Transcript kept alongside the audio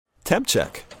Temp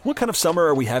check. What kind of summer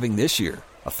are we having this year?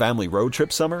 A family road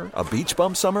trip summer? A beach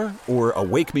bum summer? Or a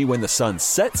wake me when the sun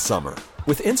sets summer?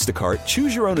 With Instacart,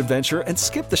 choose your own adventure and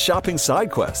skip the shopping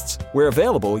side quests. Where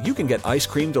available, you can get ice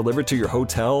cream delivered to your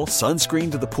hotel,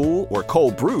 sunscreen to the pool, or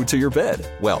cold brew to your bed.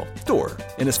 Well, door.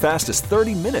 In as fast as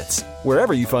 30 minutes.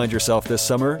 Wherever you find yourself this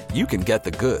summer, you can get the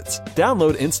goods.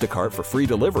 Download Instacart for free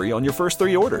delivery on your first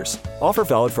 3 orders. Offer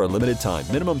valid for a limited time.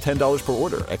 Minimum $10 per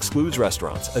order. Excludes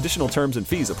restaurants. Additional terms and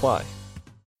fees apply.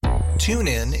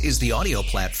 TuneIn is the audio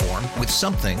platform with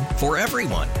something for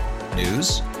everyone.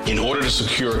 News. In order to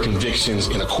secure convictions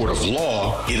in a court of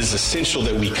law, it is essential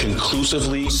that we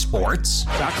conclusively. Sports.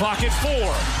 Got clock at 4.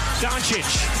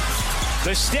 Doncic.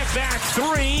 The step back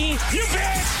 3. You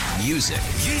bet. Music.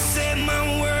 You set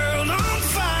my world on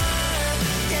fire.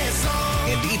 Yes,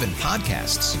 and even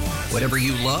podcasts. Whatever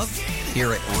you love,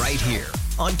 hear it right here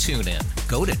on TuneIn.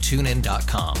 Go to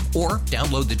TuneIn.com or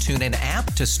download the TuneIn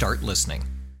app to start listening.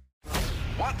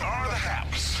 What are the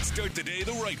haps? Start the day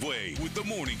the right way with the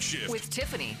morning shift. With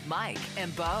Tiffany, Mike,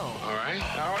 and Beau. All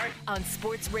right. On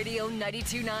Sports Radio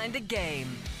 92.9 The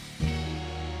Game.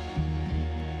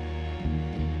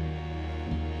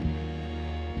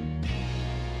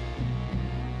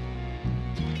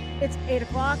 It's 8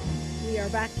 o'clock. We are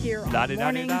back here on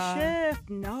morning shift.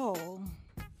 No.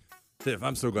 Tiff,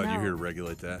 I'm so glad you're here to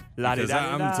regulate that. Because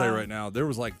I'm going to tell you right now, there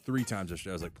was like 3 times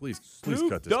yesterday. I was like, please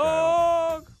cut this guy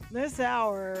off. This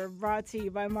hour brought to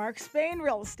you by Mark Spain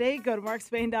Real Estate. Go to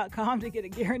markspain.com to get a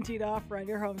guaranteed offer on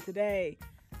your home today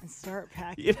and start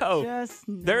packing. You know,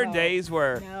 there are days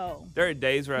where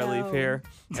I leave here.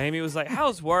 Amy was like,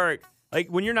 "How's work?" Like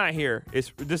when you're not here,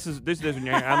 this is when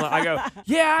you're here. I go,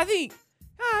 "Yeah, I think,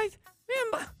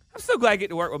 man, I'm so glad I get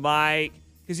to work with Mike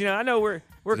because I know we're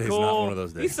Today's cool. not one of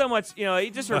those days. He's so much,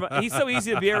 he's so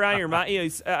easy to be around your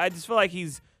mind. I just feel like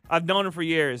I've known him for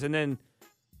years, and then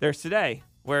there's today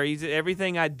where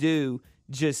everything I do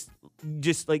just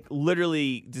like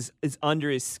literally just is under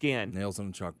his skin. Nails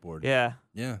on the chalkboard. Yeah.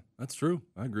 Yeah, that's true.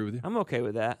 I agree with you. I'm okay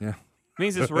with that. Yeah. It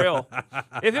means it's real.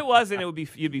 If it wasn't,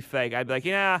 you'd be fake. I'd be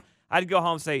like, I'd go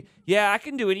home and say, I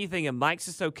can do anything, and Mike's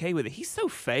just okay with it. He's so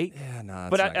fake. Yeah, no.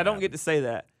 But I don't get to say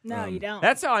that. No, you don't.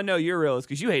 That's how I know you're real is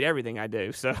because you hate everything I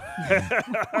do. So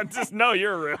I just know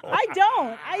you're real. I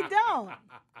don't.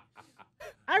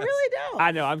 I really don't.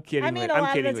 I know. I'm kidding. I mean, a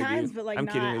lot of the times, but like I'm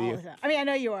not kidding with all you. the time. I mean, I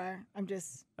know you are. I'm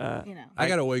just, I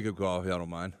got a wake-up call if y'all don't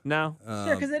mind. No.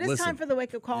 Sure, because it is listen, time for the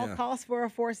wake-up call. yeah. Call us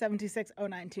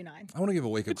 404-726-0929. I want to give a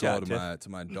wake-up Good call job, to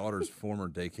my daughter's former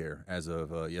daycare as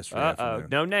of yesterday Uh-oh. afternoon.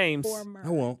 No names. Former. I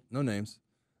won't. No names.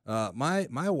 My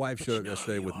wife showed up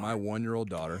yesterday with my 1-year-old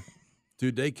daughter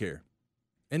to daycare,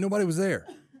 and nobody was there.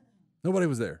 Nobody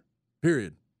was there.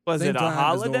 Period. Was Same it a time as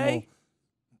holiday? normal.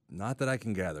 Not that I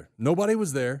can gather. Nobody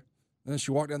was there. And then she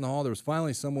walked down the hall. There was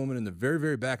finally some woman in the very,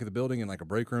 very back of the building in like a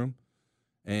break room.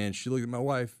 And she looked at my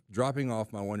wife, dropping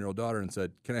off my 1-year-old daughter, and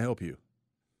said, "Can I help you?"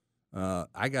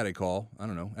 I got a call, I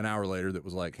don't know, an hour later that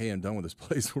was like, "Hey, I'm done with this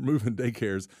place. We're moving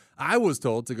daycares." I was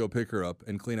told to go pick her up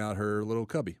and clean out her little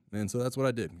cubby. And so that's what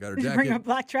I did. Got her jacket. Bring a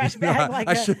black trash bag like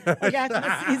after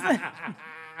the season.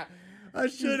 I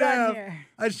should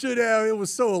have. It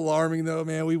was so alarming, though,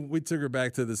 man. We took her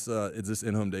back to this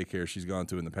in-home daycare she's gone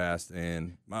to in the past,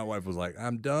 and my wife was like,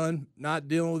 "I'm done, not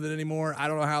dealing with it anymore. I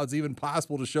don't know how it's even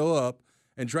possible to show up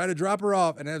and try to drop her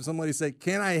off and have somebody say,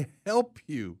 'Can I help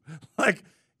you?' Like,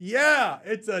 yeah,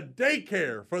 it's a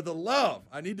daycare for the love.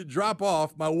 I need to drop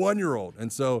off my 1-year-old."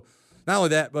 And so not only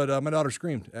that, but my daughter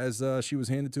screamed as she was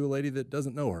handed to a lady that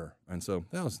doesn't know her. And so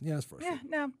that's frustrating. Yeah,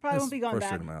 no, probably won't be going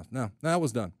back. No, that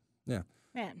was done. Yeah.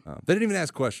 Man. They didn't even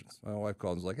ask questions. My wife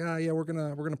called and was like, yeah, we're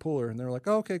gonna pull her. And they were like,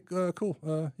 "Oh, okay,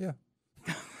 cool. Yeah."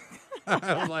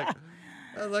 I was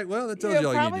like, well, that tells you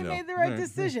all you need to know. probably made the right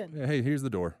decision. Yeah, hey, here's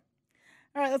the door.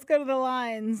 All right, let's go to the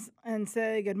lines and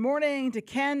say good morning to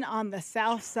Ken on the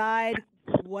south side.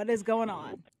 What is going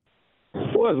on?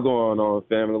 What's going on,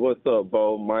 family? What's up,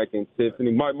 Beau, Mike, and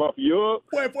Tiffany? Mike, Muff, you up?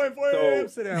 Wait.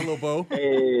 Sit down, little Beau.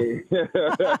 Hey.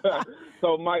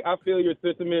 So, Mike, I feel your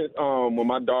sentiment. When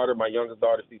my youngest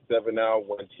daughter, she's 7 now,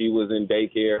 when she was in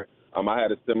daycare, I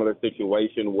had a similar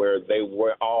situation where they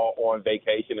were all on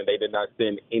vacation and they did not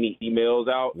send any emails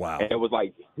out. Wow. And it was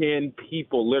like 10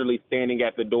 people literally standing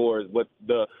at the doors with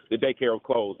the daycare was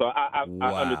closed. So I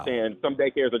understand some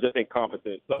daycares are just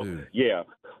incompetent. So, yeah.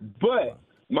 But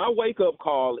my wake-up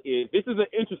call is, this is an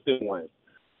interesting one.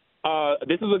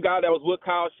 This is a guy that was with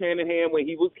Kyle Shanahan when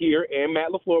he was here, and Matt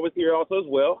LaFleur was here also as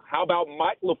well. How about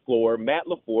Mike LaFleur, Matt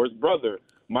LaFleur's brother?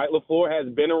 Mike LaFleur has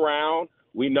been around.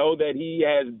 We know that he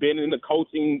has been in the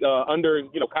coaching under,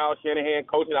 Kyle Shanahan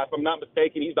coaching. If I'm not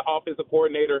mistaken, he's the offensive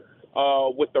coordinator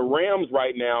with the Rams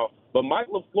right now. But Mike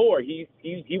LaFleur, he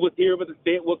was here with a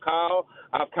stint with Kyle.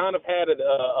 I've kind of had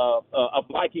a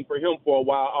liking for him for a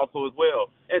while also as well.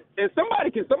 And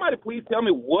can somebody please tell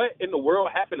me what in the world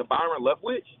happened to Byron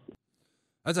Leftwich?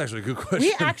 That's actually a good question.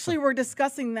 We actually were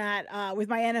discussing that with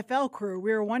my NFL crew.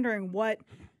 We were wondering what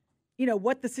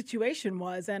the situation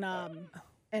was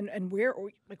and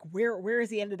where has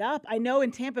he ended up? I know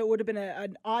in Tampa it would have been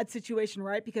an odd situation,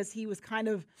 right? Because he was kind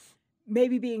of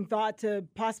maybe being thought to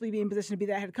possibly be in position to be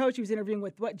that head coach. He was interviewing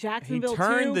with Jacksonville. He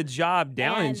turned the job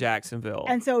down in Jacksonville.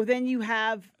 And so then you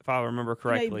have, if I remember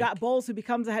correctly, you've got Bowles who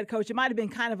becomes a head coach. It might have been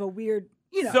kind of a weird,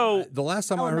 So the last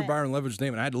time I heard Byron Leftwich's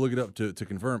name, and I had to look it up to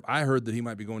confirm, I heard that he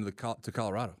might be going to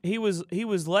Colorado. He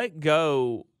was let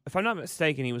go. If I'm not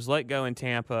mistaken, he was let go in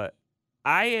Tampa.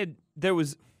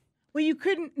 Well, you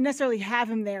couldn't necessarily have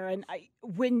him there, and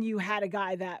when you had a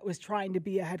guy that was trying to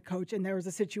be a head coach, and there was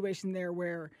a situation there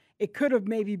where it could have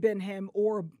maybe been him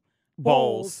or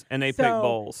Bowles, and they picked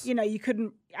Bowles. You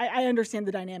couldn't. I understand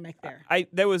the dynamic there.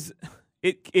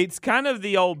 It's kind of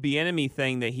the old Bieniemy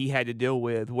thing that he had to deal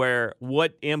with, where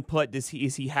what input is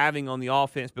he having on the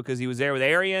offense, because he was there with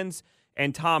Arians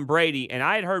and Tom Brady, and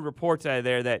I had heard reports out of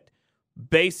there that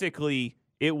basically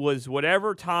it was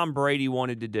whatever Tom Brady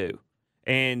wanted to do.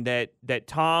 And that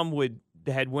Tom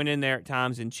had went in there at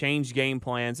times and changed game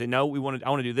plans and no, I want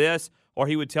to do this, or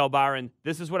he would tell Byron,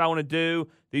 this is what I want to do.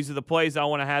 These are the plays I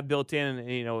want to have built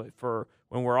in, for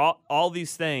when we're all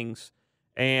these things.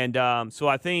 And so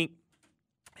I think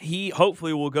he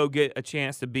hopefully will go get a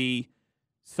chance to be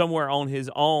somewhere on his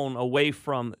own, away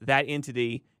from that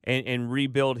entity, and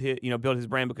rebuild build his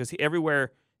brand, because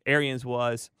everywhere Arians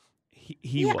was.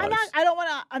 He was.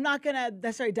 I'm not going to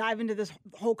necessarily dive into this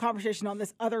whole conversation on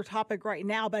this other topic right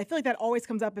now, but I feel like that always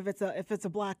comes up if it's a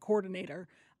black coordinator.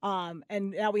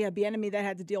 And now we have Bieniemy that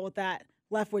had to deal with that,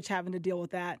 Leftwich having to deal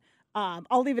with that.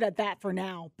 I'll leave it at that for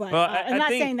now. But I'm not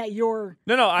saying that you're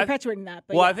perpetuating that.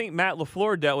 But I think Matt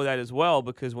LaFleur dealt with that as well,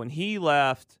 because when he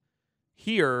left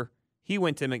here, he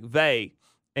went to McVay,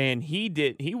 and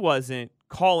he wasn't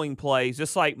calling plays,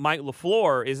 just like Mike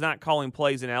LaFleur is not calling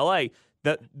plays in L.A.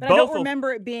 But I don't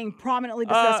remember it being prominently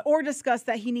discussed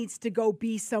that he needs to go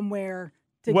be somewhere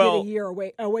to get a year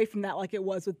away from that, like it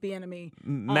was with Bieniemy.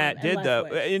 Matt did, though.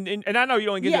 And I know you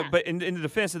don't get it, but in the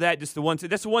defense of that, that's the one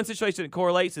situation that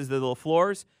correlates is the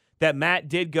LaFleurs, that Matt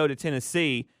did go to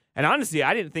Tennessee. And honestly,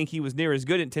 I didn't think he was near as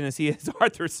good in Tennessee as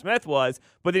Arthur Smith was,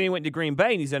 but then he went to Green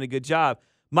Bay, and he's done a good job.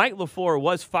 Mike LaFleur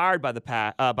was fired by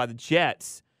the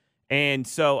Jets, and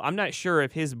so I'm not sure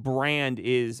if his brand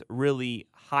is really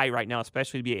high right now,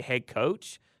 especially to be a head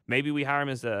coach. Maybe we hire him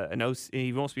as an OC.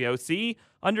 He wants to be OC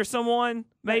under someone,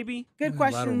 maybe. Good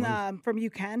question from you,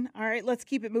 Ken. All right, let's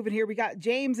keep it moving here. We got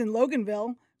James in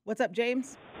Loganville. What's up,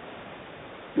 James?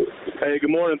 Hey, good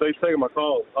morning. Thanks for taking my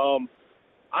call.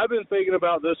 I've been thinking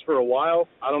about this for a while.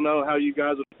 I don't know how you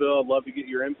guys would feel. I'd love to get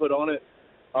your input on it.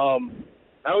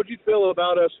 How would you feel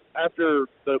about us after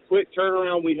the quick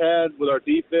turnaround we had with our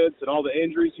defense and all the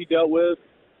injuries he dealt with?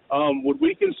 Would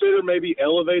we consider maybe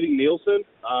elevating Nielsen?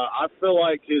 I feel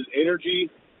like his energy,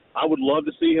 I would love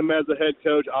to see him as a head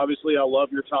coach. Obviously, I love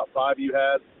your top five you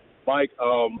had, Mike.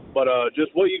 But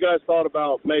just what you guys thought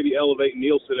about maybe elevating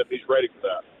Nielsen if he's ready for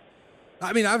that.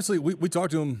 I mean, obviously, we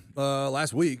talked to him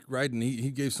last week, right? And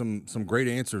he gave some great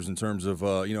answers in terms of,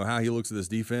 how he looks at this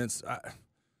defense.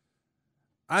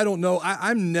 I don't know.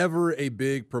 I'm never a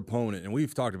big proponent, and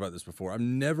we've talked about this before,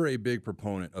 I'm never a big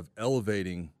proponent of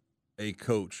elevating a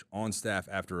coach on staff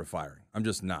after a firing. I'm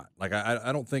just not. Like,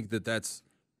 I don't think that's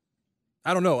 –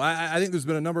 I don't know. I think there's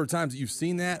been a number of times that you've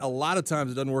seen that. A lot of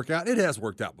times it doesn't work out. It has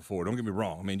worked out before. Don't get me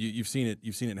wrong. I mean, you've seen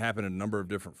it happen in a number of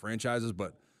different franchises,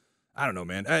 but I don't know,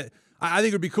 man. I think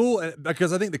it would be cool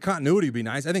because I think the continuity would be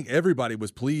nice. I think everybody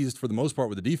was pleased for the most part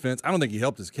with the defense. I don't think he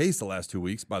helped his case the last 2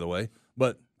 weeks, by the way,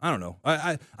 but I don't know.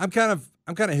 I'm kind of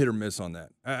hit or miss on that.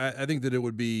 I think that it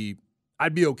would be –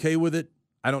 I'd be okay with it.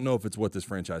 I don't know if it's what this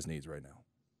franchise needs right now.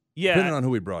 Yeah. Depending on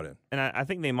who he brought in. And I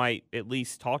think they might at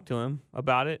least talk to him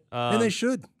about it. And they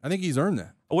should. I think he's earned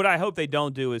that. What I hope they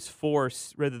don't do is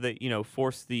force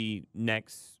the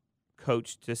next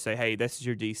coach to say, hey, this is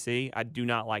your DC. I do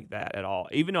not like that at all,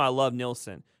 even though I love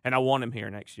Nielsen and I want him here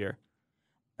next year.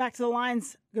 Back to the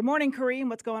lines. Good morning, Kareem.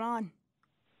 What's going on?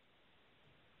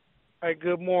 Hey,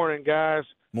 good morning, guys.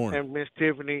 Morning. And Miss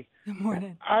Tiffany. Good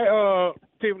morning.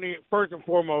 Tiffany, first and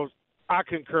foremost, I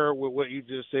concur with what you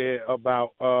just said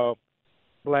about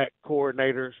black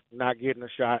coordinators not getting a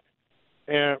shot.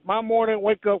 And my morning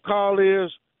wake-up call is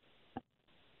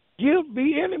give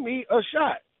Bieniemy a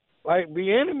shot. Like,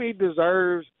 Bieniemy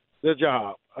deserves the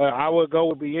job. I would go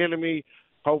with Bieniemy.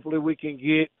 Hopefully we can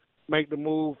make the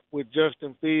move with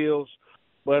Justin Fields.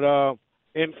 But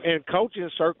in coaching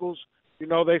circles, you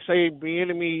know, they say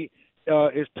Bieniemy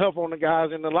is tough on the guys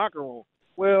in the locker room.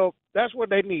 Well, that's what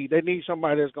they need. They need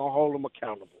somebody that's going to hold them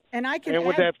accountable. And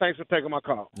with that, thanks for taking my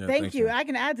call. Yeah, thank you. Man. I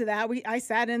can add to that. I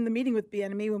sat in the meeting with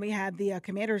Bieniemy when we had the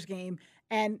Commanders game,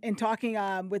 and talking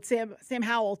with Sam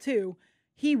Howell too.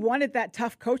 He wanted that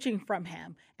tough coaching from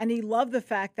him, and he loved the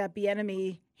fact that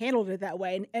Bieniemy handled it that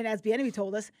way. And as Bieniemy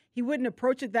told us, he wouldn't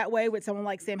approach it that way with someone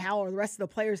like Sam Howell or the rest of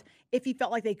the players if he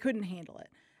felt like they couldn't handle it.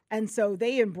 And so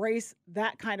they embrace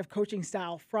that kind of coaching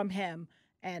style from him.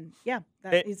 And,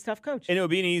 he's a tough coach. And it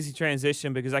would be an easy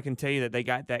transition because I can tell you that they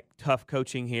got that tough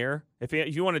coaching here. If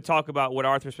you want to talk about what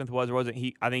Arthur Smith was or wasn't,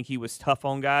 I think he was tough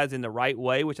on guys in the right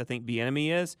way, which I think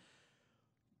Bieniemy is.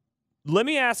 Let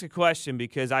me ask a question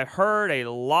because I heard a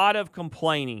lot of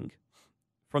complaining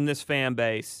from this fan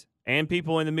base and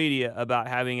people in the media about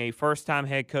having a first-time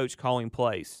head coach calling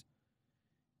plays.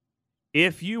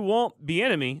 If you want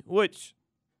Bieniemy, which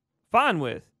fine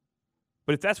with,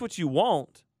 but if that's what you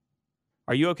want,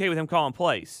 are you okay with him calling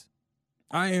plays?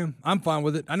 I am. I'm fine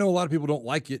with it. I know a lot of people don't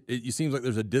like it. It seems like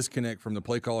there's a disconnect from the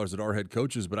play callers that are head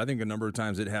coaches, but I think a number of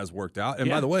times it has worked out. And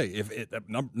by the way, if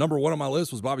number one on my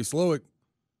list was Bobby Slowick,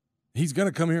 he's going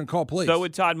to come here and call plays. So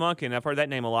would Todd Monken. I've heard that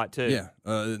name a lot too. Yeah,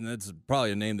 and that's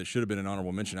probably a name that should have been an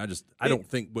honorable mention. I don't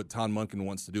think what Todd Monken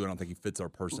wants to do. I don't think he fits our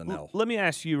personnel. Let me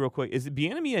ask you real quick: is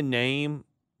Bieniemy a name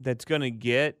that's going to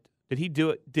get? Did he do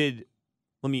it?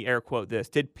 Let me air quote this.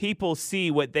 Did people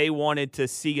see what they wanted to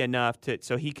see enough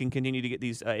so he can continue to get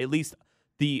these, at least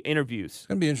the interviews? It's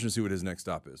going to be interesting to see what his next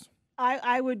stop is.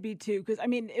 I would be too, because,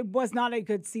 it was not a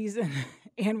good season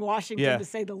in Washington, to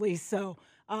say the least. So,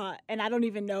 and I don't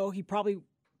even know, he probably,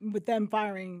 with them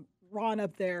firing Ron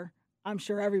up there, I'm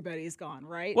sure everybody's gone,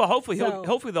 right? Well, hopefully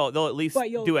they'll at least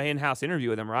do an in-house interview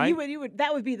with him, right? You would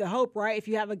that would be the hope, right? If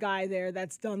you have a guy there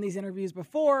that's done these interviews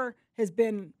before,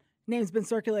 name's been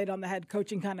circulated on the head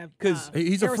coaching kind of because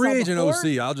he's a free agent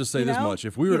OC. I'll just say this much: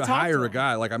 if we were to hire a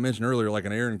guy like I mentioned earlier, like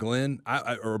an Aaron Glenn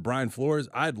or a Brian Flores,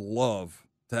 I'd love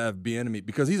to have Bieniemy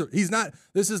because he's not.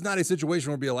 This is not a situation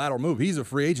where it'd be a lateral move. He's a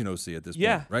free agent OC at this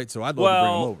point, right? So I'd love to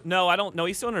bring him over. No, I don't know.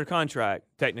 He's still under contract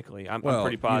technically. I'm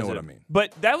pretty positive. You know what I mean.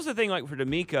 But that was the thing, like for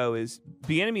D'Amico, is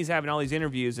Bieniemy's having all these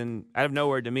interviews, and out of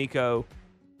nowhere, D'Amico,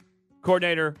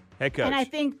 coordinator, head coach. And I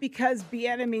think because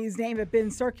Bieniemy's name had been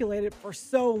circulated for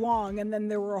so long, and then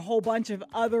there were a whole bunch of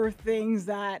other things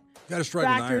that got to strike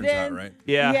when the iron's out, right?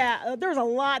 Yeah. There was a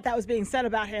lot that was being said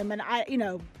about him, and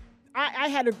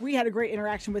we had a great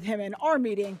interaction with him in our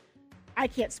meeting. I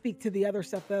can't speak to the other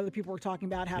stuff that other people were talking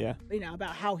about,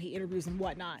 about how he interviews and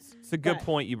whatnot. It's a good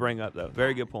point you bring up, though.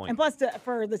 Very good point. And plus,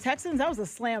 for the Texans, that was a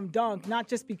slam dunk, not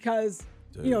just because.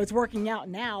 Dude. It's working out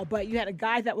now, but you had a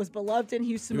guy that was beloved in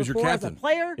Houston before as a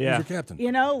player. Yeah. He was your captain.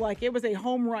 It was a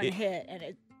home run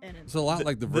hit, it's a lot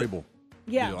like the Vrabel.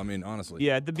 Yeah, deal. Honestly.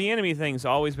 Yeah, the Bieniemy thing's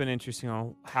always been interesting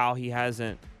on how he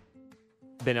hasn't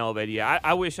been elevated. Yeah,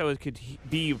 I wish I could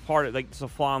be part of just a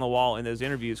fly on the wall in those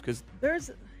interviews because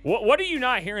what are you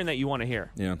not hearing that you want to hear?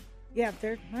 Yeah. Yeah,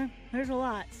 there's a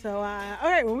lot. So, all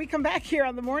right, when we come back here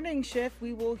on the morning shift,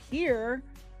 we will hear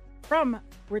from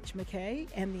Rich McKay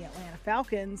and the Atlanta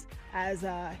Falcons as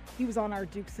he was on our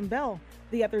Dukes and Bell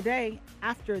the other day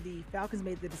after the Falcons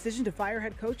made the decision to fire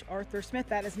head coach Arthur Smith.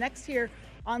 That is next here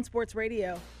on Sports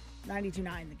Radio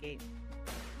 92.9 The Game.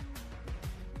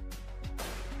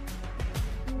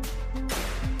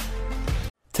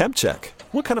 Temp check.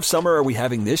 What kind of summer are we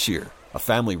having this year? A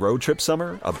family road trip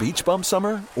summer? A beach bum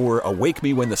summer? Or a wake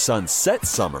me when the sun sets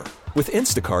summer? With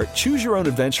Instacart, choose your own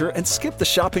adventure and skip the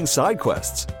shopping side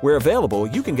quests. Where available,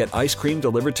 you can get ice cream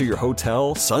delivered to your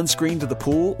hotel, sunscreen to the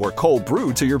pool, or cold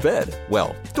brew to your bed.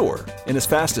 Well, door. In as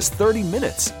fast as 30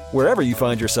 minutes. Wherever you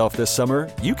find yourself this summer,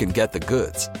 you can get the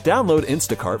goods. Download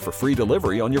Instacart for free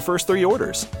delivery on your first 3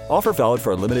 orders. Offer valid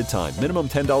for a limited time. Minimum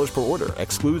 $10 per order.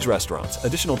 Excludes restaurants.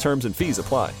 Additional terms and fees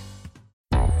apply.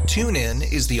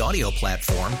 TuneIn is the audio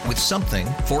platform with something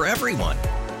for everyone.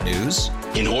 News.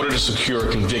 In order to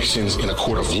secure convictions in a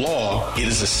court of law, it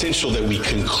is essential that we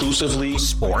conclusively.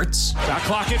 Sports. Shot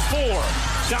clock at 4.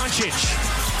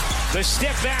 Doncic. The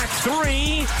step back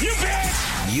 3. You bet.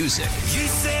 Music. You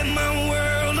set my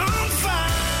world on fire.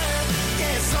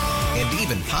 Yes, and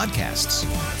even podcasts.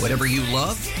 Whatever you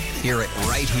love, hear it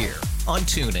right here on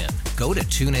TuneIn. Go to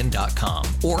TuneIn.com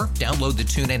or download the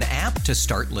TuneIn app to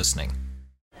start listening.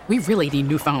 We really need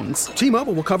new phones.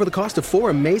 T-Mobile will cover the cost of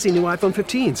 4 amazing new iPhone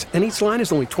 15s, and each line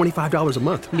is only $25 a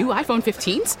month. New iPhone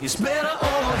 15s? It's better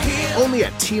over here. Only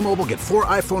at T-Mobile, get 4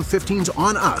 iPhone 15s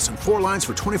on us and 4 lines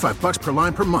for $25 per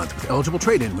line per month with eligible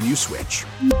trade-in when you switch.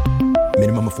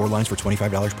 Minimum of 4 lines for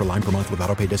 $25 per line per month with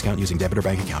autopay discount using debit or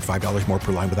bank account. $5 more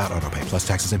per line without autopay, plus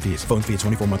taxes and fees. Phone fee at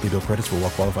 24 monthly bill credits for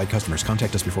well-qualified customers.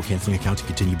 Contact us before canceling account to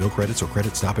continue bill credits or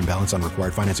credit stop and balance on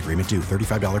required finance agreement due.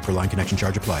 $35 per line connection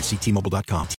charge applies. See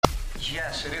T-Mobile.com.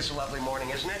 Yes, it is a lovely morning,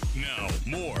 isn't it? Now,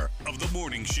 more of the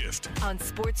Morning Shift. On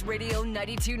Sports Radio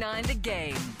 92.9 The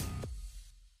Game.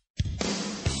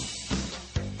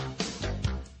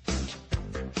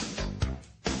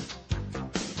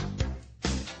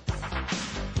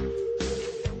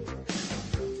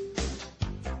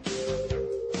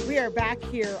 We are back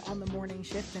here on the Morning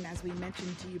Shift, and as we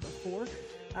mentioned to you before,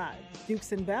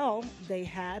 Dukes and Bell, they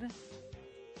had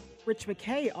Rich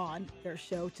McKay on their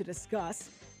show to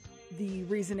discuss the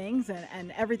reasonings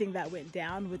and everything that went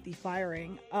down with the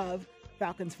firing of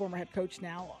Falcons former head coach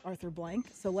now, Arthur Blank.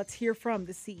 So let's hear from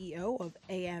the CEO of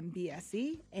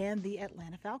AMBSE and the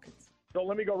Atlanta Falcons. So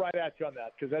let me go right at you on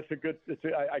that, because that's a good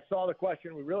I saw the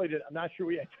question. We really did. I'm not sure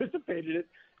we anticipated it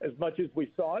as much as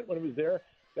we saw it when it was there.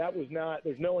 That was not –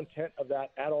 there's no intent of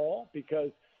that at all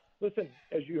because, listen,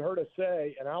 as you heard us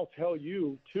say, and I'll tell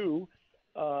you too,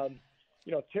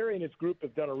 Terry and his group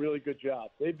have done a really good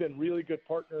job. They've been really good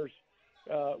partners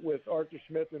with Arthur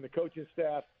Smith and the coaching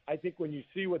staff. I think when you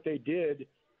see what they did,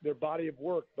 their body of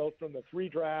work, both from the 3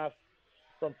 drafts,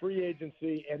 from free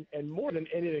agency, and more than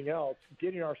anything else,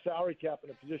 getting our salary cap in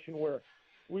a position where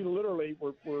we literally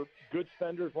were good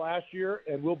spenders last year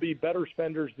and we'll be better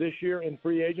spenders this year in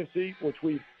free agency, which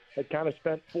we had kind of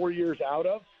spent 4 years out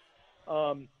of.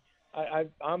 I'm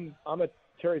a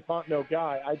Terry Fontenot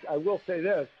guy. I will say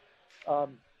this.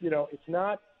 It's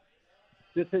not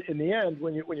this in the end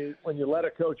when you let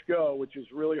a coach go, which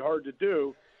is really hard to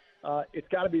do. It's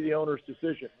got to be the owner's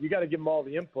decision. You got to give them all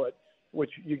the input,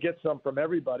 which you get some from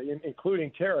everybody, including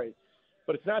Terry.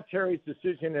 But it's not Terry's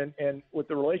decision, and with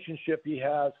the relationship he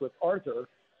has with Arthur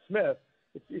Smith,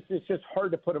 it's just hard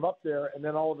to put him up there, and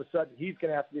then all of a sudden he's going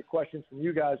to have to get questions from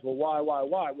you guys. Well, why?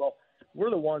 Well,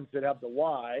 we're the ones that have the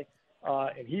why,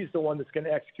 and he's the one that's going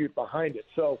to execute behind it.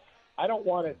 So I don't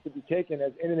want it to be taken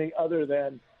as anything other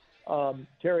than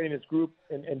Terry and his group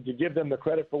and to give them the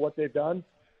credit for what they've done.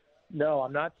 No,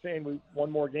 I'm not saying we won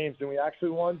more games than we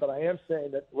actually won, but I am saying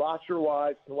that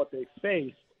roster-wise and what they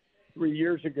faced 3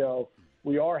 years ago,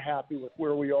 we are happy with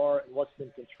where we are and what's been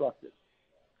constructed.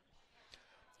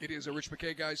 It is a Rich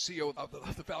McKay, guys, CEO of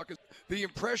the Falcons. The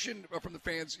impression from the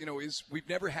fans, is we've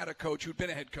never had a coach who'd been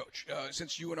a head coach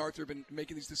since you and Arthur have been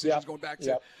making these decisions going back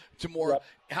to more. Yep.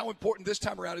 How important this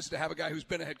time around is to have a guy who's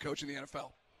been a head coach in the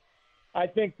NFL? I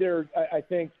don't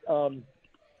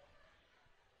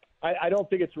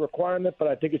think it's a requirement, but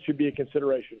I think it should be a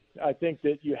consideration. I think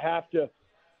that you have to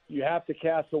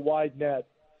cast a wide net,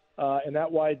 and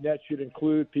that wide net should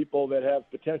include people that have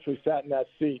potentially sat in that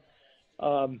seat.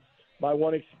 My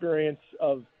one experience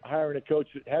of hiring a coach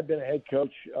that had been a head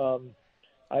coach,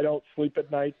 I don't sleep at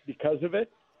night because of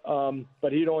it,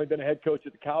 but he'd only been a head coach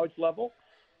at the college level.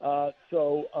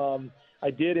 So I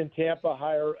did in Tampa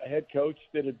hire a head coach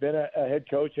that had been a head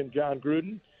coach in John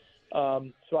Gruden.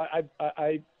 So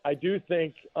I do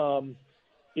think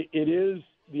it is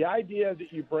the idea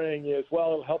that you bring is,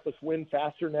 well, it'll help us win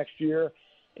faster next year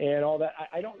and all that.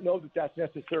 I don't know that that's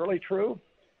necessarily true,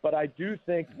 but I do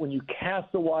think when you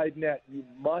cast a wide net, you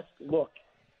must look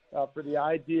for the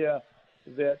idea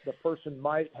that the person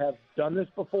might have done this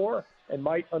before and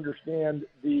might understand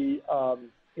the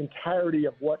entirety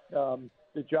of what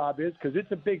the job is, because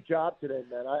it's a big job today,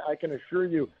 man. I can assure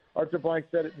you, Arthur Blank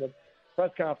said it in the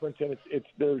press conference, and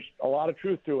there's a lot of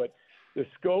truth to it. The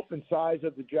scope and size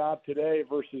of the job today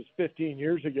versus 15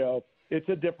 years ago, it's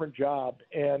a different job,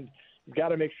 and you've got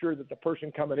to make sure that the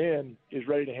person coming in is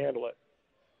ready to handle it.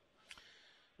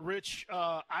 Rich,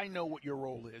 I know what your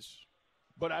role is,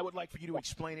 but I would like for you to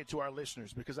explain it to our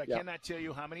listeners, because I cannot tell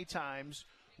you how many times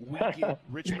we get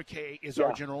Rich McKay is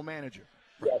our general manager.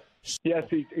 Yes,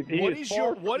 what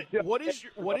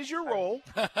is your role?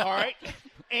 All right,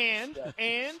 and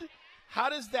how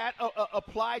does that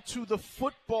apply to the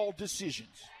football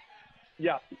decisions?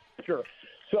 Yeah, sure.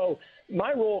 So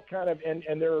my role kind of,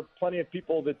 and there are plenty of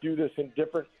people that do this in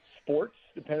different sports,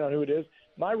 depending on who it is.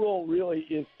 My role really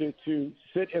is to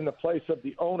sit in the place of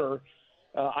the owner.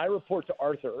 I report to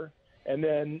Arthur, and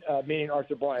then meaning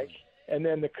Arthur Blank, and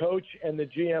then the coach and the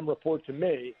GM report to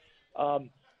me.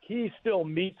 He still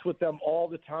meets with them all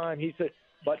the time. He said,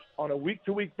 but on a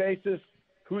week-to-week basis,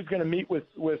 who's going to meet with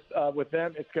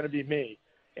them? It's going to be me,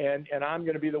 and I'm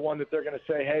going to be the one that they're going to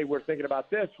say, hey, we're thinking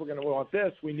about this. We're going to want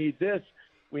this. We need this.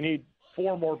 We need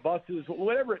 4 more buses.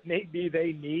 Whatever it may be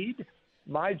they need,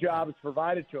 my job is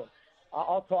provided to them.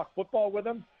 I'll talk football with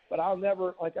them, but I'll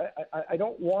never I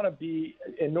don't want to be,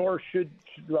 and nor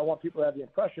do I want people to have the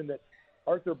impression that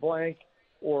Arthur Blank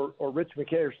or Rich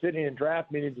McKay are sitting in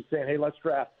draft meetings and saying, hey, let's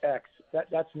draft X.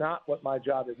 That's not what my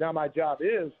job is. Now my job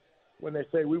is, when they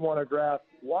say we want to draft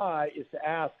Y, is to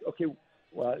ask, okay,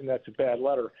 well, and that's a bad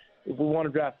letter. If we want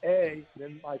to draft A,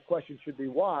 then my question should be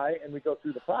Y, and we go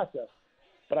through the process.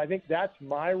 But I think that's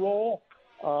my role,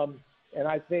 and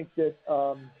I think that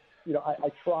I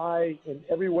try in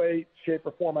every way, shape,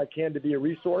 or form I can to be a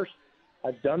resource.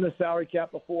 I've done the salary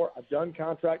cap before. I've done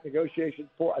contract negotiations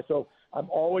before. So I'm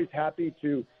always happy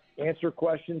to answer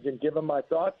questions and give them my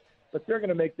thoughts. But they're going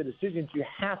to make the decisions. You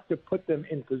have to put them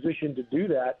in position to do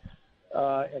that,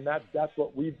 and that's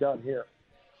what we've done here.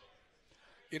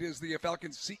 It is the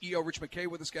Falcons CEO Rich McKay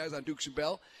with us, guys, on Dukes and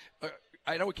Bell.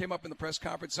 I know it came up in the press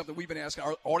conference, something we've been asking.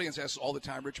 Our audience asks all the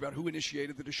time, Rich, about who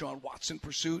initiated the Deshaun Watson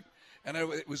pursuit. And I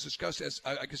know it was discussed as,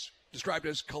 I guess, described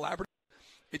as collaborative.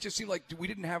 It just seemed like we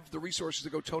didn't have the resources to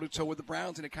go toe-to-toe with the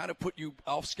Browns, and it kind of put you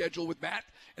off schedule with Matt.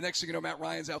 And next thing you know, Matt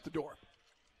Ryan's out the door.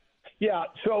 Yeah,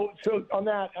 so on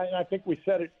that, and I think we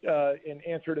said it and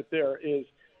answered it there, is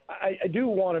I do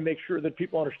want to make sure that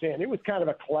people understand it was kind of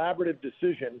a collaborative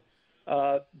decision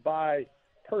by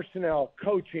personnel,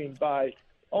 coaching, by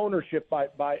ownership,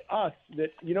 by us,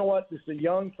 that, you know what, this is a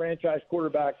young franchise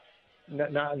quarterback,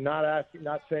 not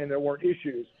saying there weren't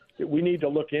issues that we need to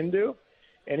look into.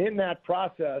 And in that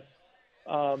process,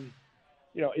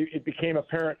 it became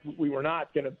apparent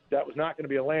that was not going to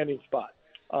be a landing spot.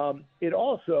 It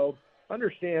also,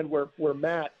 understand where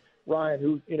Matt Ryan,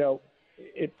 who,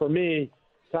 for me,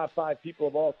 top 5 people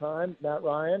of all time, Matt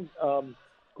Ryan,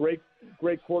 great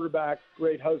quarterback,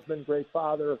 great husband, great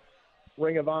father,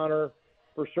 Ring of Honor,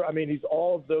 for sure. I mean, he's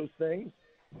all of those things.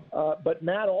 But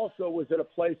Matt also was at a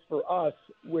place for us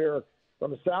where,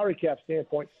 from a salary cap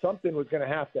standpoint, something was going to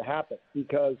have to happen,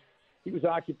 because he was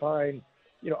occupying,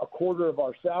 a quarter of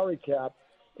our salary cap.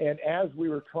 And as we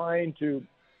were trying to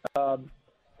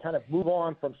kind of move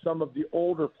on from some of the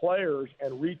older players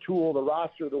and retool the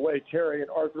roster the way Terry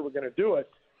and Arthur were going to do it,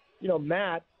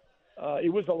 Matt,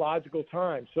 it was a logical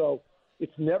time. So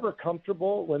it's never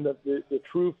comfortable when the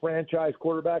true franchise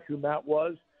quarterback, who Matt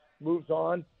was, moves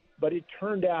on, but it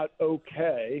turned out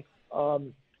okay.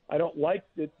 I don't like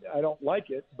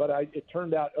it, but it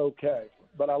turned out okay.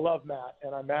 But I love Matt,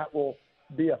 and Matt will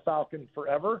be a Falcon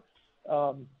forever.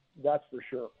 That's for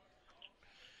sure.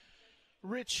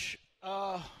 Rich,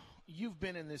 you've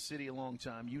been in this city a long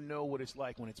time. You know what it's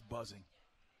like when it's buzzing.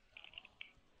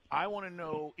 I want to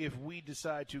know, if we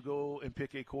decide to go and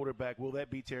pick a quarterback, will that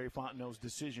be Terry Fontenot's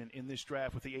decision in this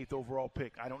draft with the 8th overall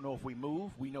pick? I don't know if we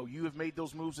move. We know you have made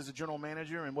those moves as a general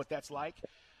manager and what that's like.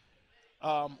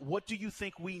 What do you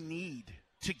think we need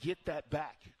to get that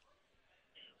back?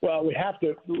 Well, we have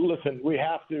to – listen,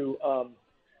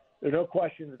 there's no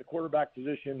question that the quarterback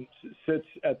position sits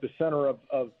at the center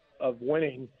of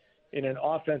winning in an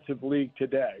offensive league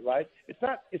today, right? It's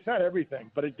not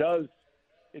everything, but it does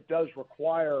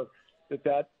require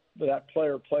that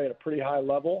player play at a pretty high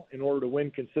level in order to win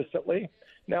consistently.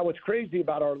 Now, what's crazy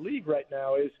about our league right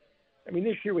now is,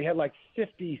 this year we had like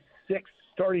 56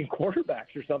 starting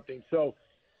quarterbacks or something. So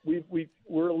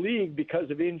we're a league, because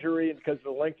of injury and because of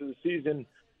the length of the season,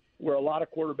 where a lot of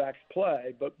quarterbacks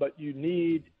play, but you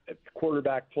need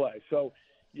quarterback play. So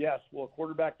yes, will a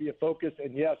quarterback be a focus?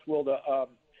 And yes, will the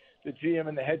GM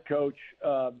and the head coach,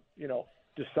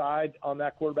 decide on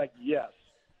that quarterback? Yes.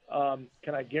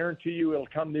 Can I guarantee you it'll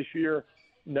come this year?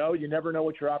 No, you never know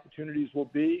what your opportunities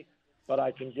will be, but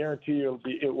I can guarantee you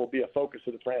it will be a focus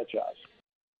of the franchise.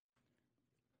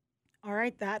 All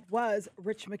right, that was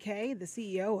Rich McKay, the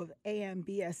CEO of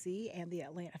AMBSE and the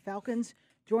Atlanta Falcons,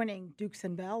 joining Dukes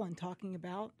and Bell and talking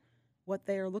about what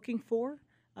they are looking for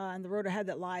and the road ahead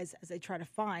that lies as they try to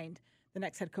find the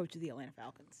next head coach of the Atlanta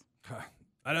Falcons.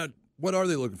 What are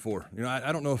they looking for?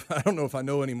 I don't know if I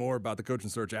know any more about the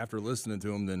coaching search after listening to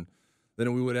them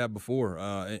than we would have before.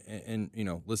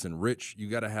 Listen, Rich, you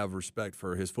got to have respect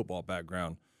for his football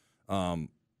background.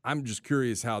 I'm just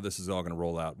curious how this is all going to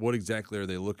roll out. What exactly are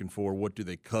they looking for? What do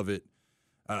they covet?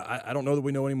 I don't know that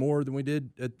we know any more than we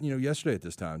did yesterday at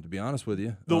this time, to be honest with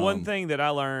you. The one thing that I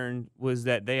learned was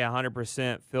that they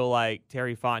 100% feel like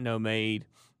Terry Fontenot made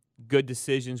good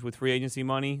decisions with free agency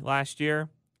money last year,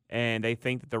 and they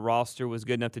think that the roster was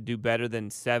good enough to do better than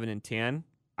 7-10.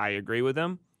 I agree with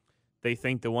them. They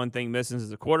think the one thing missing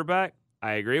is a quarterback.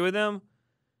 I agree with them.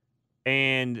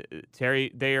 And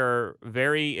Terry, they are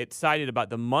very excited about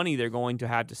the money they're going to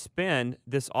have to spend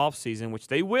this offseason, which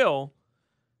they will.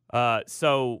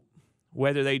 So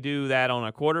whether they do that on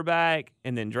a quarterback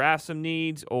and then draft some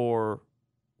needs or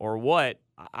what,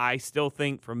 I still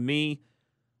think, for me,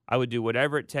 I would do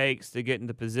whatever it takes to get in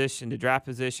the position, to draft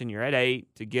position. You're at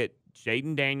 8 to get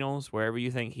Jaden Daniels wherever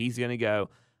you think he's going to go.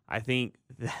 I think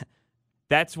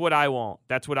that's what I want.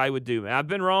 That's what I would do. And I've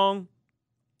been wrong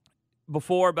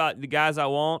before about the guys I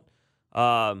want,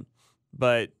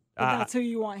 but that's who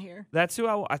you want here. That's who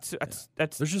I want.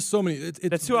 That's There's just so many.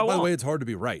 That's who I want. By the way, it's hard to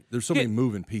be right. There's so many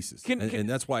moving pieces, and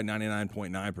that's why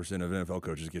 99.9% of NFL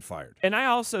coaches get fired. And I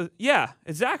also, yeah,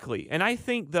 exactly. And I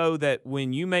think, though, that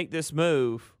when you make this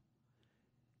move,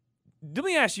 let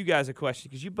me ask you guys a question,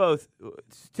 because you both,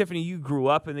 Tiffany, you grew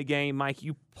up in the game. Mike,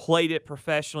 you played it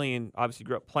professionally and obviously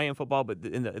grew up playing football, but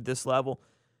at this level.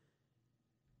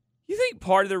 You think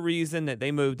part of the reason that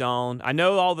they moved on, I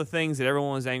know all the things that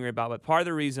everyone was angry about, but part of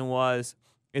the reason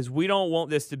is we don't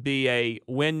want this to be a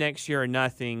win next year or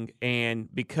nothing, and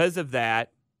because of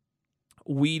that,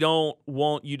 we don't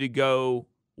want you to go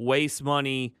waste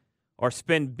money or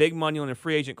spend big money on a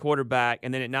free agent quarterback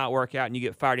and then it not work out and you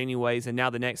get fired anyways, and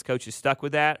now the next coach is stuck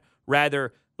with that.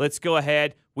 Rather, let's go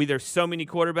ahead. There's so many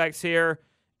quarterbacks here,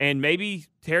 and maybe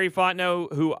Terry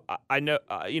Fontenot, who I know,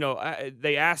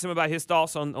 they asked him about his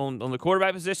thoughts on the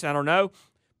quarterback position. I don't know,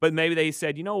 but maybe they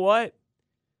said, you know what,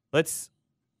 let's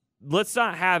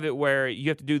not have it where you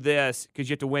have to do this because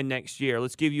you have to win next year.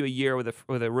 Let's give you a year with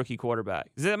a rookie quarterback.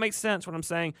 Does that make sense? What I'm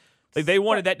saying? Like, they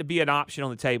wanted that to be an option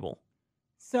on the table.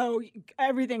 So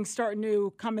everything's starting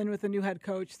to come in with a new head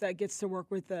coach that gets to work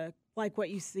with like what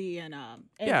you see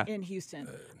in Houston.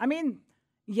 I mean,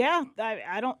 yeah,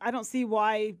 I don't see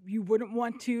why you wouldn't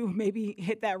want to maybe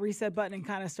hit that reset button and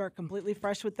kind of start completely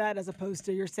fresh with that, as opposed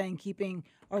to, you're saying, keeping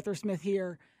Arthur Smith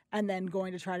here and then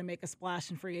going to try to make a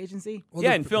splash in free agency. Well,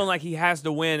 and feeling like he has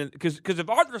to win, because if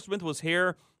Arthur Smith was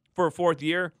here for a fourth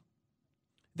year,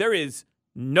 there is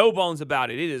no bones about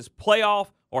it. It is playoff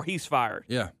or he's fired.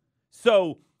 Yeah.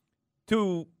 So,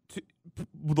 to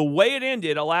the way it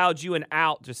ended allowed you an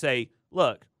out to say,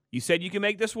 look, you said you can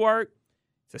make this work.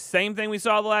 It's the same thing we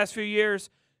saw the last few years.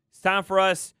 It's time for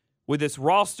us, with this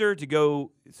roster, to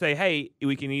go say, hey,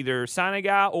 we can either sign a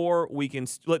guy or we can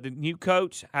let the new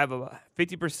coach have a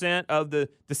 50% of the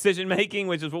decision-making,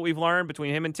 which is what we've learned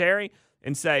between him and Terry,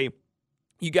 and say,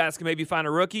 you guys can maybe find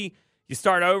a rookie, you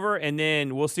start over, and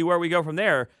then we'll see where we go from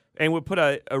there. And we'll put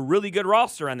a really good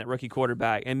roster on that rookie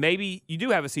quarterback. And maybe you do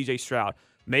have a C.J. Stroud.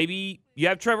 Maybe you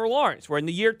have Trevor Lawrence, where in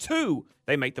the year 2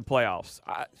 they make the playoffs.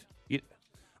 I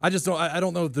just don't. I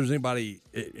don't know if there's anybody,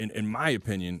 in my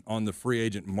opinion, on the free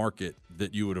agent market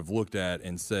that you would have looked at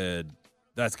and said,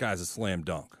 "That guy's a slam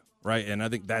dunk," right? And I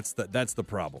think that's the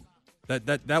problem.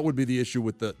 That would be the issue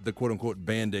with the quote unquote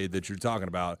Band-Aid that you're talking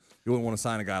about. You wouldn't want to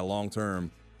sign a guy long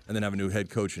term and then have a new head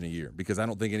coach in a year, because I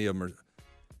don't think any of them are.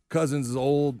 Cousins is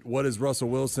old. What is Russell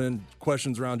Wilson?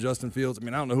 Questions around Justin Fields. I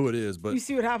mean, I don't know who it is, but you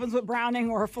see what happens with Browning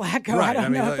or Flacco. Right. I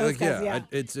mean, those guys,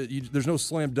 there's no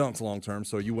slam dunks long term,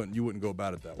 so you wouldn't go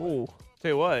about it that way. Ooh,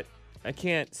 tell you what, I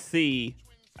can't see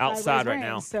outside right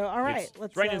now. So all right,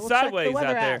 let's raining sideways check the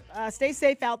out there. Stay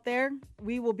safe out there.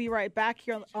 We will be right back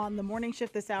here on the morning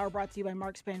shift this hour, brought to you by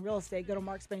Mark Spain Real Estate. Go to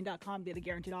markspain.com, get a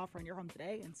guaranteed offer on your home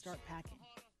today, and start packing.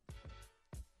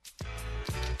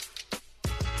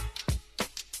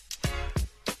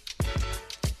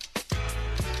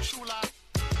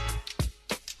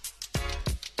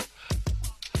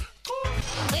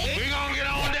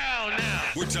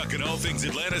 We're talking all things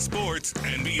Atlanta sports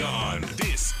and beyond.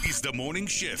 This is The Morning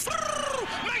Shift.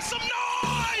 Make some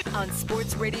noise! On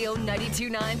Sports Radio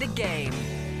 92.9 The Game.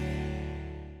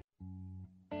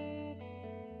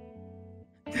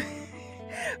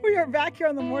 We are back here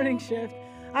on the morning shift.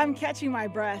 I'm catching my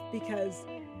breath because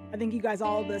I think you guys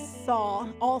all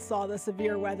saw the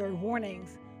severe weather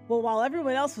warnings. Well, while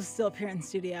everyone else was still up here in the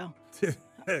studio,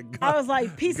 I was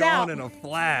like, peace out. Gone in a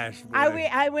flash.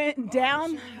 I went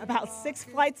down about 6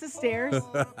 flights of stairs.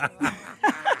 Because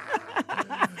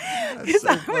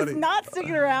I was not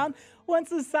sticking around once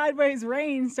the sideways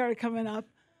rain started coming up.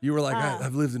 You were like,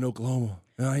 I've lived in Oklahoma.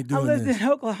 I ain't doing this. I lived in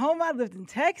Oklahoma. I lived in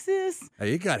Texas.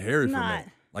 Hey, it got hairy for me.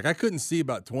 Like, I couldn't see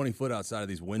about 20 foot outside of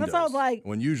these windows. That's what I was like.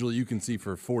 When usually you can see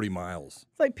for 40 miles.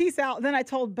 It's like, peace out. Then I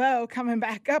told Beau, coming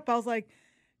back up, I was like,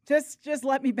 just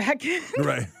let me back in.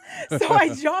 Right. So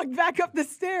I jogged back up the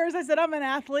stairs. I said, I'm an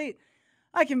athlete.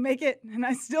 I can make it. And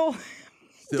I still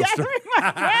gathering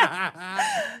my breath.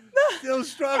 Still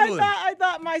struggling. I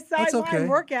thought my sideline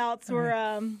workouts were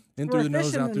in through the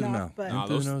nose, out through the enough, mouth. In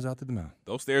through the nose, out through the mouth.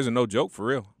 Those stairs are no joke, for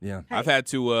real. Yeah. I've had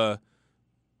to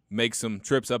make some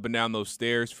trips up and down those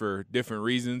stairs for different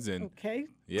reasons. And okay.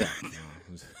 Yeah.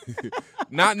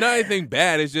 Not anything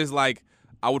bad. It's just like,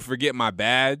 I would forget my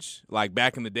badge. Like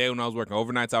back in the day when I was working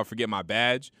overnights, I would forget my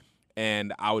badge,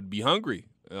 and I would be hungry.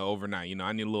 overnight. You know,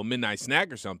 I need a little midnight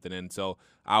snack or something, and so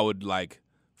I would like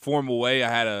form a way.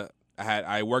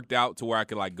 I worked out to where I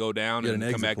could like go down and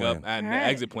come back up. I had an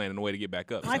exit plan and a way to get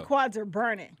back up. My quads are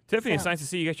burning. Tiffany, it's nice to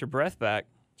see you get your breath back.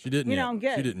 She didn't yet. I'm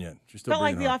good. She didn't yet. She's still felt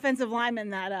like breathing the hard. offensive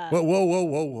lineman that.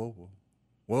 Whoa.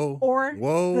 Or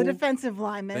whoa. the defensive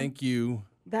lineman. Thank you.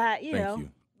 That,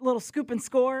 little scoop and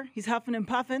score. He's huffing and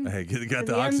puffing. Hey, got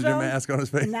the oxygen mask on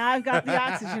his face. Now I've got the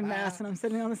oxygen mask, and I'm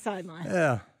sitting on the sideline.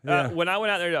 Yeah. When I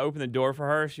went out there to open the door for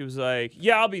her, she was like,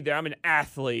 "Yeah, I'll be there. I'm an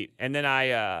athlete." And then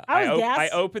I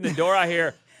opened the door. I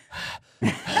hear.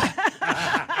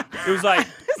 It was like.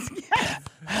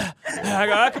 I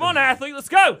go, come on, athlete, let's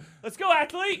go,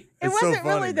 athlete. It wasn't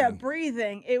really the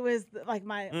breathing. It was like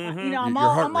my, I'm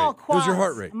all quads. It was your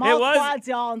heart rate. I'm all quads,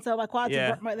 y'all, and so my quads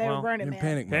were burning, man.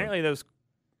 Panic apparently those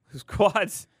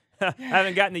quads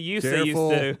haven't gotten the use they used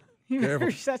to.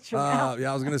 You're such a mouth.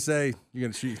 Yeah, I was gonna say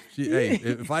hey,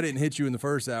 if I didn't hit you in the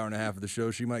first hour and a half of the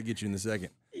show, she might get you in the second.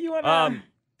 You want to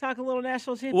talk a little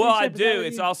national championship? Well, I do.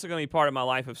 It's also going to be part of my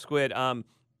Life of Squid.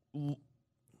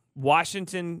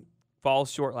 Washington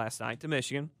falls short last night to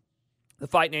Michigan. The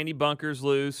Fighting Andy Bunkers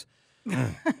lose.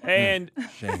 And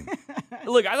shame.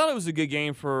 Look, I thought it was a good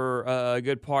game for a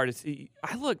good part.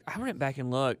 I went back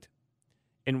and looked,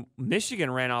 and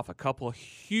Michigan ran off a couple of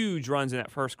huge runs in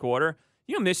that first quarter.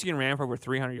 You know, Michigan ran for over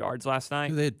 300 yards last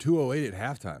night. They had 208 at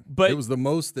halftime. But it was the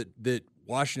most that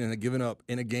Washington had given up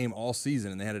in a game all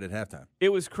season, and they had it at halftime. It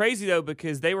was crazy, though,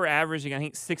 because they were averaging, I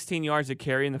think, 16 yards a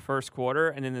carry in the first quarter,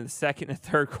 and then in the second and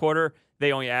third quarter,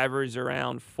 they only averaged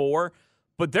around 4.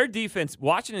 But their defense,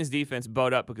 Washington's defense,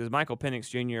 bowed up because Michael Penix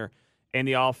Jr. and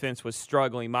the offense was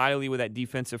struggling mightily with that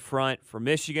defensive front for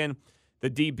Michigan. The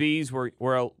DBs were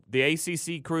the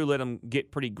ACC crew let them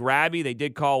get pretty grabby. They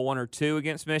did call 1 or 2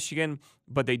 against Michigan,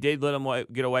 but they did let them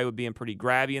get away with being pretty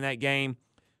grabby in that game.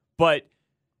 But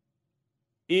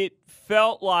it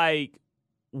felt like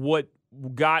what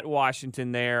got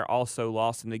Washington there also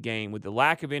lost in the game with the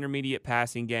lack of intermediate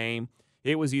passing game.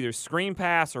 It was either screen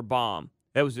pass or bomb.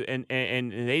 That was and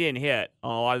they didn't hit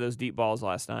on a lot of those deep balls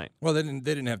last night. Well, they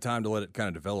didn't have time to let it kind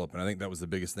of develop, and I think that was the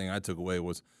biggest thing I took away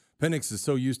was Penix is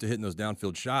so used to hitting those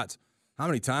downfield shots. How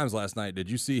many times last night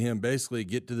did you see him basically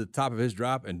get to the top of his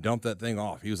drop and dump that thing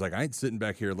off? He was like, I ain't sitting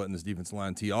back here letting this defensive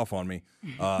line tee off on me.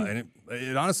 And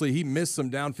it honestly, he missed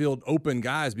some downfield open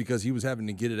guys because he was having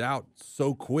to get it out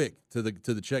so quick to the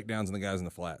checkdowns and the guys in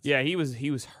the flats. Yeah, he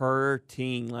was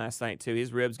hurting last night too.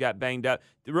 His ribs got banged up.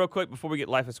 Real quick before we get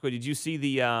Life of Squid, did you see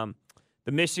the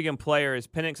Michigan player as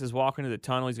Penix is walking to the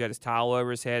tunnel? He's got his towel over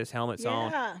his head, his helmet's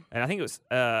on, and I think it was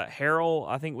Harrell.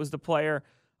 I think was the player.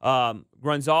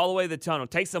 Runs all the way to the tunnel,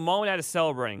 takes a moment out of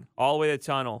celebrating, all the way to the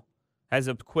tunnel, has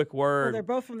a quick word. Well, they're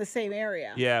both from the same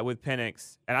area. Yeah, with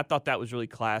Penix. And I thought that was really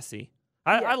classy.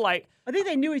 I think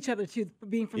they knew each other, too,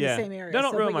 being from the same area.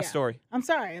 Don't ruin my story. I'm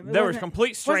sorry. There were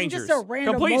complete strangers. It wasn't just a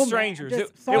random moment. Strangers.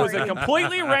 It was a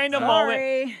completely random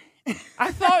moment.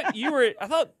 I thought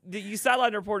that you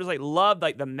sideline reporters loved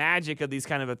the magic of these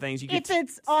kind of things. You get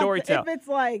storytelling. If it's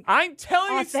like I'm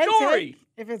telling you a story.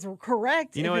 If it's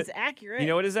correct, if it's accurate. You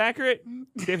know what is accurate?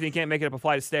 Tiffany can't make it up a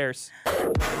flight of stairs.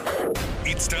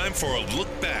 It's time for a look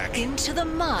back into the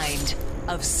mind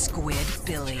of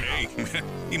Squidbilly. Hey,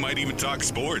 he might even talk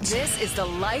sports. This is the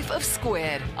Life of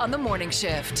Squid on the morning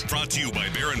shift. Brought to you by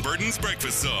Baron Burton's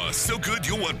Breakfast Sauce. So good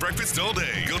you'll want breakfast all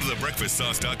day. Go to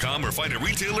thebreakfastsauce.com or find a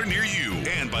retailer near you.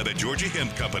 And by the Georgia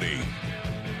Hemp Company.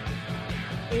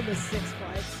 It was 6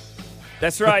 flights.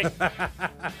 That's right.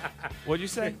 What'd you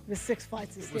say? It was 6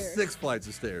 flights of stairs. 6 flights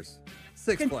of stairs.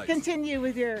 6 flights. Continue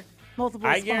with your multiple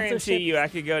I guarantee you I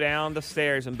could go down the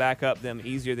stairs and back up them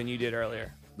easier than you did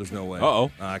earlier. There's no way. Uh-oh.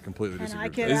 I completely disagree.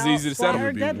 This is easy to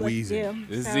settle.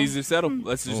 This is easy to settle.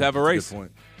 Let's just have a race.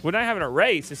 We're not having a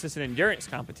race. It's just an endurance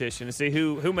competition to see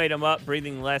who made them up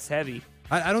breathing less heavy.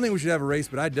 I don't think we should have a race,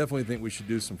 but I definitely think we should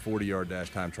do some 40-yard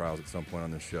dash time trials at some point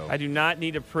on this show. I do not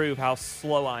need to prove how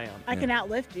slow I am. I can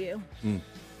outlift you.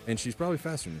 And she's probably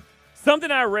faster than you.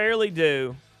 Something I rarely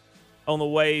do on the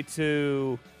way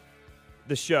to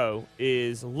the show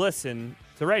is listen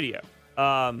to radio.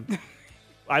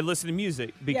 I listen to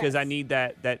music because I need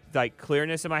that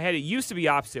clearness in my head. It used to be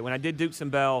opposite. When I did Dukes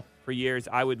and Bell for years,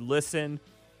 I would listen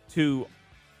to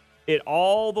it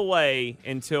all the way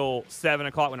until 7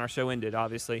 o'clock when our show ended,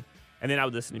 obviously, and then I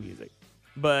would listen to music.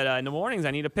 But in the mornings,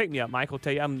 I need to pick me up. Mike will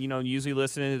tell you I'm usually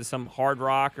listening to some hard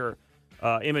rock or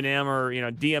Eminem or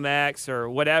DMX or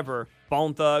whatever,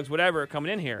 Bone Thugs, whatever,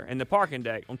 coming in here in the parking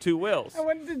deck on 2 wheels. I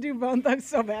wanted to do Bone Thugs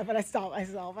so bad, but I stopped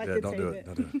myself. I could don't save do it.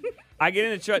 Don't do it. I get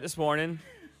in the truck this morning,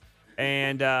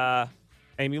 and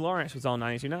Amy Lawrence was on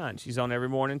 92.9. She's on every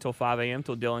morning until 5 a.m.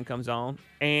 till Dylan comes on.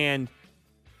 And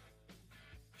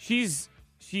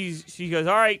she goes,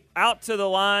 all right, out to the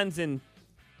lines, and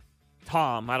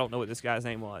Tom, I don't know what this guy's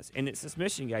name was, and it's this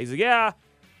Michigan guy. He's like, yeah,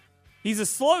 he's a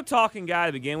slow-talking guy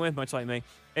to begin with, much like me,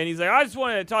 and he's like, I just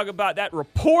wanted to talk about that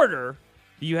reporter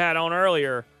you had on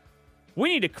earlier. We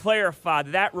need to clarify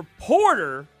that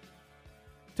reporter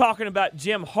talking about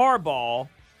Jim Harbaugh,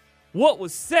 what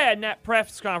was said in that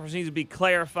press conference needs to be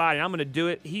clarified, and I'm going to do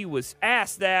it. He was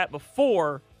asked that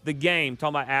before the game,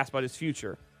 asked about his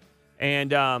future.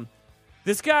 And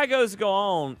this guy goes to go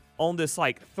on this,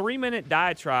 3-minute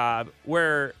diatribe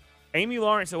where Amy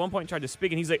Lawrence at one point tried to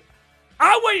speak, and he's like,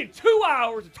 I waited 2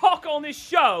 hours to talk on this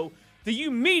show to you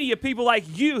media people like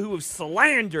you who have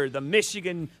slandered the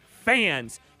Michigan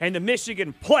fans and the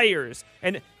Michigan players.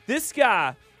 And this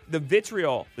guy, the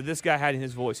vitriol that this guy had in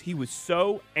his voice, he was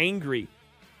so angry.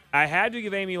 I had to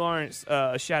give Amy Lawrence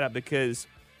a shout out because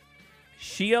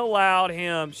she allowed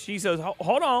him, she says,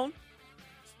 hold on,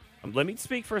 let me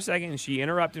speak for a second. And she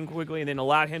interrupted him quickly and then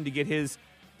allowed him to get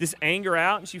this anger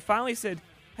out. And she finally said,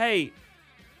 hey,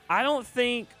 I don't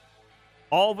think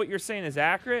all of what you're saying is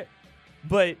accurate,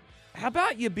 but how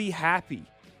about you be happy?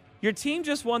 Your team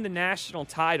just won the national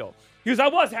title. He goes, I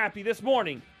was happy this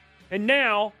morning, and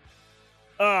now,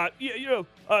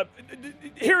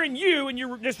 hearing you and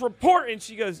you're just reporting.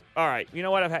 She goes, all right, you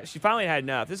know what? She finally had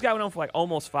enough. This guy went on for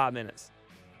almost 5 minutes,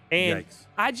 and yikes.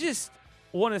 I just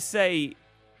want to say,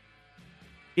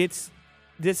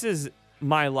 this is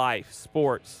my life,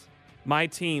 sports. My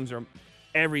teams are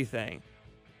everything.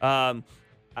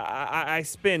 I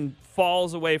spend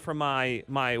falls away from my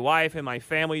wife and my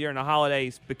family during the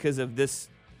holidays because of the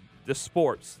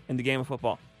sports and the game of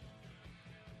football.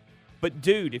 But,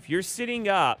 dude, if you're sitting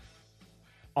up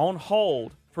on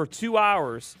hold for 2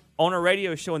 hours on a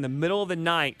radio show in the middle of the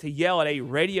night to yell at a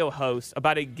radio host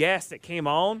about a guest that came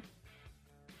on,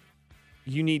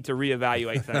 you need to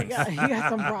reevaluate things. You got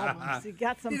some problems.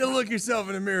 You need to look yourself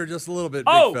in the mirror just a little bit,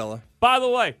 big fella. By the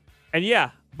way,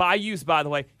 by the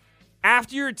way,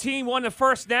 after your team won the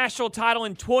first national title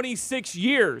in 26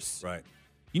 years, right,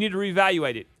 you need to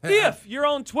reevaluate it. If you're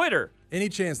on Twitter. Any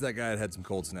chance that guy had some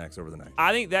cold snacks over the night?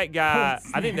 I think that guy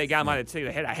might have taken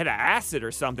a hit of acid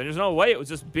or something. There's no way it was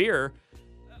just beer.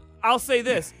 I'll say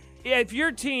this. If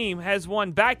your team has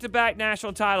won back-to-back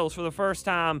national titles for the first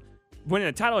time, winning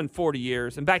a title in 40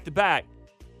 years and back-to-back,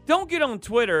 don't get on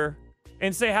Twitter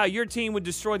and say how your team would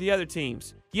destroy the other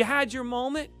teams. You had your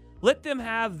moment. Let them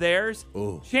have theirs.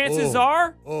 Chances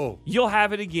are you'll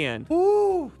have it again.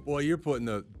 Ooh. Boy, you're putting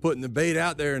the bait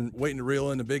out there and waiting to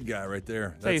reel in the big guy right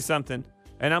there. Tell you something.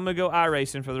 And I'm going to go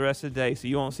iRacing for the rest of the day, so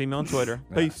you won't see me on Twitter.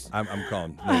 Peace. I'm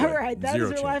calling. No All way. right, that Zero is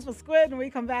your chance. Life of Squid. When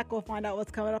we come back, we'll find out what's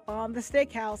coming up on the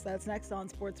Steakhouse. That's next on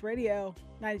Sports Radio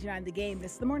 92.9 The Game.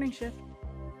 This is the Morning Shift.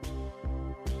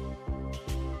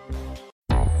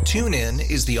 TuneIn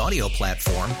is the audio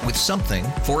platform with something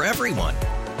for everyone.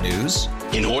 News.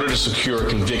 In order to secure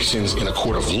convictions in a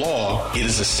court of law, it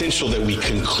is essential that we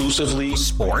conclusively.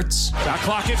 Sports. Shot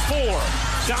clock at 4.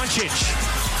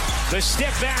 Doncic. The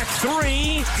step back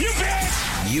 3. You bet.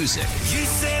 Music. You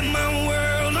set my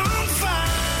world on fire.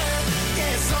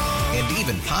 Yes, and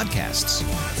even podcasts.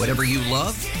 Whatever you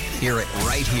love, hear it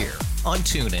right here on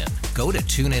TuneIn. Go to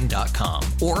TuneIn.com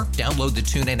or download the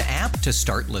TuneIn app to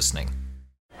start listening.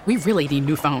 We really need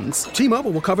new phones. T-Mobile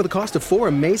will cover the cost of 4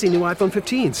 amazing new iPhone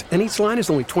 15s, and each line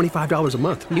is only $25 a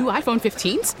month. New iPhone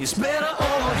 15s? It's better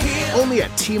over here. Only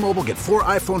at T-Mobile, get 4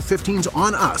 iPhone 15s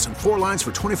on us and 4 lines for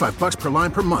 $25 per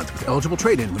line per month with eligible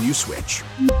trade-in when you switch.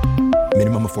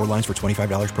 Minimum of 4 lines for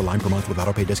 $25 per line per month with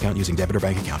autopay discount using debit or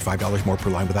bank account. $5 more per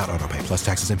line without autopay, plus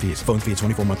taxes and fees. Phone fee at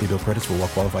 24 monthly bill credits for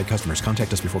well-qualified customers.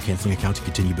 Contact us before canceling account to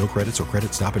continue bill credits or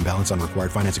credit stop and balance on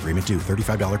required finance agreement due.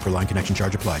 $35 per line connection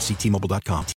charge applies. See T-Mobile.com.